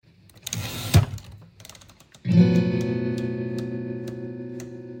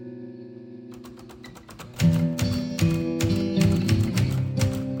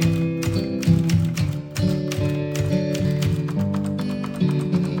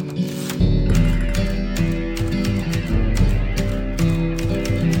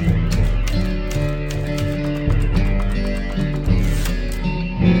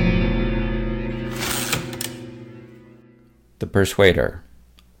The Persuader,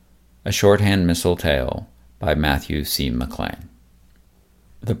 a shorthand missile tale by Matthew C. McLean.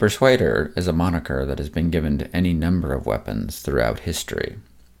 The Persuader is a moniker that has been given to any number of weapons throughout history,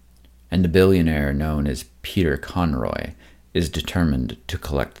 and a billionaire known as Peter Conroy is determined to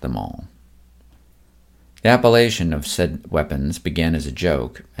collect them all. The appellation of said weapons began as a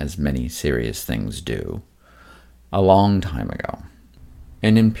joke, as many serious things do, a long time ago.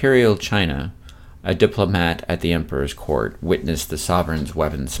 In Imperial China, a diplomat at the emperor's court witnessed the sovereign's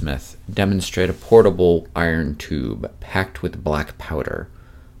weaponsmith demonstrate a portable iron tube packed with black powder,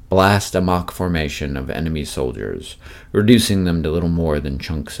 blast a mock formation of enemy soldiers, reducing them to little more than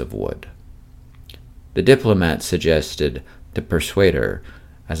chunks of wood. The diplomat suggested the Persuader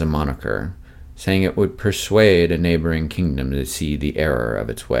as a moniker, saying it would persuade a neighboring kingdom to see the error of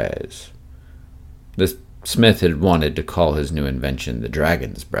its ways. The smith had wanted to call his new invention the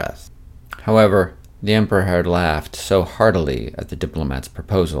Dragon's Breath. However, the emperor had laughed so heartily at the diplomat's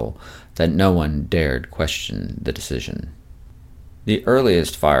proposal that no one dared question the decision. The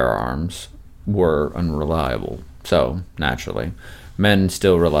earliest firearms were unreliable, so, naturally, men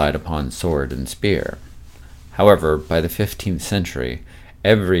still relied upon sword and spear. However, by the 15th century,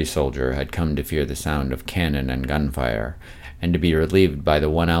 every soldier had come to fear the sound of cannon and gunfire, and to be relieved by the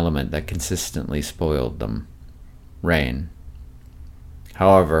one element that consistently spoiled them: rain.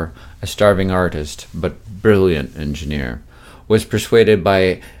 However, a starving artist, but brilliant engineer, was persuaded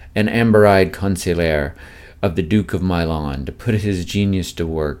by an amber-eyed consigliere of the Duke of Milan to put his genius to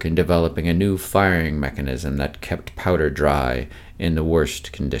work in developing a new firing mechanism that kept powder dry in the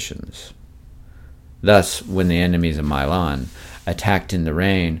worst conditions. Thus, when the enemies of Milan attacked in the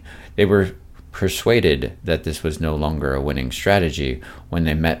rain, they were persuaded that this was no longer a winning strategy when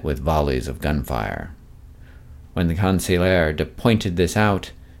they met with volleys of gunfire. When the consigliere pointed this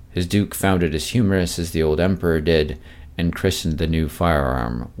out, his duke found it as humorous as the old emperor did, and christened the new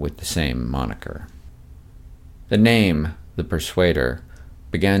firearm with the same moniker. The name, the Persuader,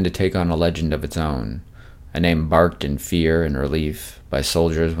 began to take on a legend of its own, a name barked in fear and relief by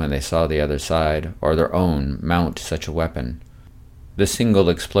soldiers when they saw the other side, or their own, mount such a weapon. The single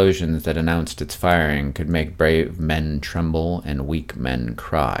explosions that announced its firing could make brave men tremble and weak men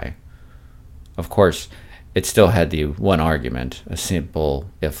cry. Of course, it still had the one argument, a simple,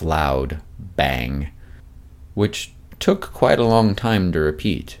 if loud, bang, which took quite a long time to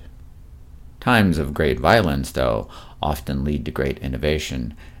repeat. Times of great violence, though, often lead to great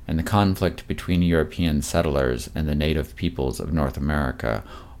innovation, and the conflict between European settlers and the native peoples of North America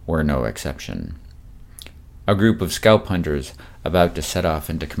were no exception. A group of scalp hunters about to set off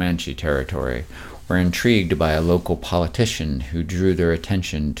into Comanche territory were intrigued by a local politician who drew their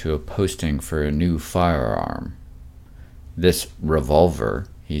attention to a posting for a new firearm. This revolver,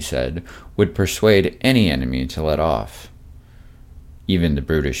 he said, would persuade any enemy to let off. Even the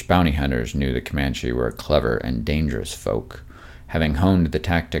brutish bounty hunters knew the Comanche were a clever and dangerous folk, having honed the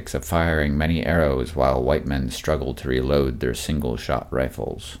tactics of firing many arrows while white men struggled to reload their single-shot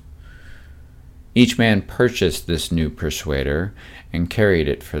rifles. Each man purchased this new Persuader and carried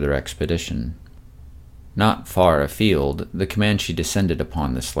it for their expedition. Not far afield, the Comanche descended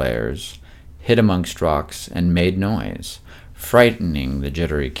upon the slayers, hid amongst rocks, and made noise, frightening the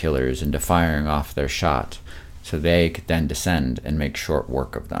jittery killers into firing off their shot, so they could then descend and make short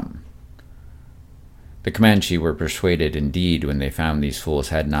work of them. The Comanche were persuaded indeed when they found these fools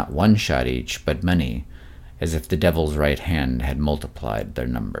had not one shot each, but many, as if the devil's right hand had multiplied their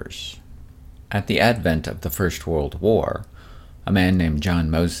numbers. At the advent of the First World War, a man named John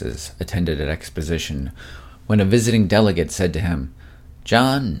Moses attended an exposition when a visiting delegate said to him,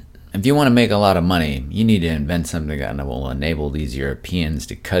 "John, if you want to make a lot of money, you need to invent something that will enable these Europeans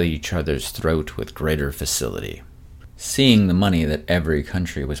to cut each other's throat with greater facility." Seeing the money that every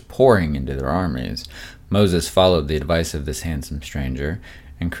country was pouring into their armies, Moses followed the advice of this handsome stranger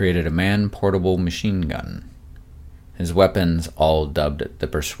and created a man-portable machine gun. His weapons, all dubbed the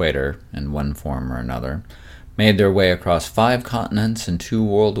Persuader in one form or another, made their way across 5 continents and 2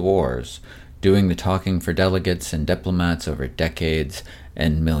 world wars, doing the talking for delegates and diplomats over decades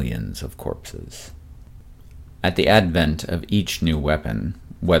and millions of corpses. At the advent of each new weapon,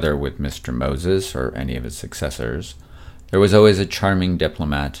 whether with Mr. Moses or any of his successors, There was always a charming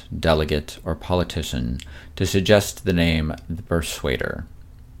diplomat, delegate, or politician to suggest the name the Persuader.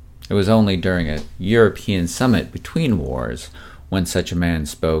 It was only during a European summit between wars when such a man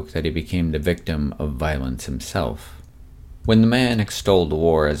spoke that he became the victim of violence himself. When the man extolled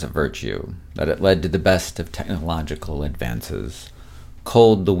war as a virtue, that it led to the best of technological advances,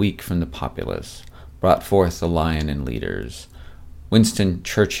 culled the weak from the populace, brought forth the lion in leaders, Winston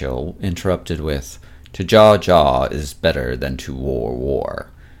Churchill interrupted with, "To jaw is better than to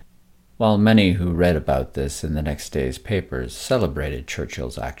war," while many who read about this in the next day's papers celebrated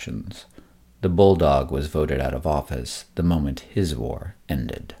Churchill's actions. The bulldog was voted out of office the moment his war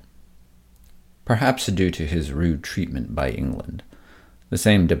ended. Perhaps due to his rude treatment by England, the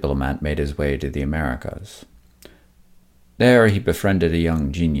same diplomat made his way to the Americas. There he befriended a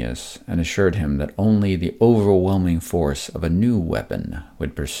young genius and assured him that only the overwhelming force of a new weapon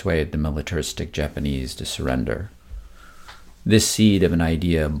would persuade the militaristic Japanese to surrender. This seed of an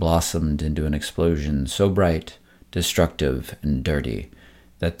idea blossomed into an explosion so bright, destructive, and dirty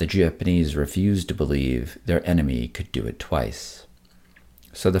that the Japanese refused to believe their enemy could do it twice.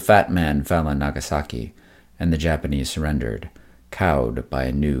 So the fat man fell in Nagasaki, and the Japanese surrendered, cowed by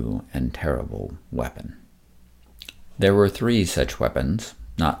a new and terrible weapon. There were 3 such weapons,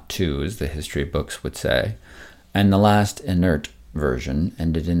 not 2 as the history books would say, and the last inert version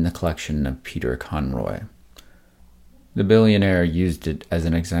ended in the collection of Peter Conroy. The billionaire used it as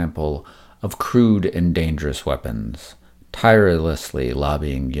an example of crude and dangerous weapons, tirelessly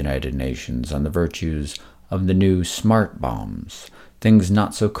lobbying the United Nations on the virtues of the new smart bombs, things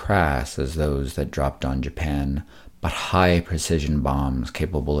not so crass as those that dropped on Japan, but high-precision bombs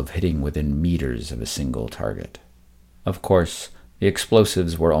capable of hitting within meters of a single target. Of course, the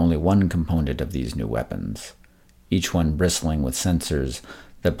explosives were only one component of these new weapons, each one bristling with sensors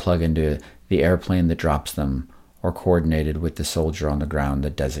that plug into the airplane that drops them, or coordinated with the soldier on the ground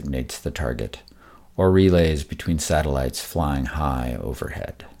that designates the target, or relays between satellites flying high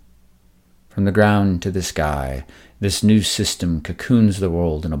overhead. From the ground to the sky, this new system cocoons the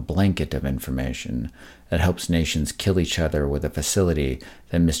world in a blanket of information that helps nations kill each other with a facility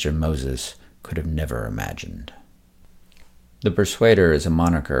that Mr. Moses could have never imagined. The Persuader is a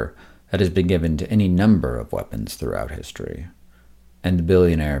moniker that has been given to any number of weapons throughout history, and the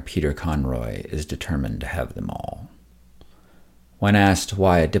billionaire Peter Conroy is determined to have them all. When asked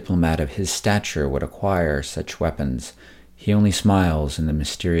why a diplomat of his stature would acquire such weapons, he only smiles in the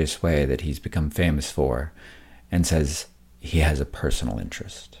mysterious way that he's become famous for, and says he has a personal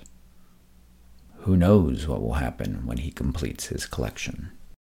interest. Who knows what will happen when he completes his collection?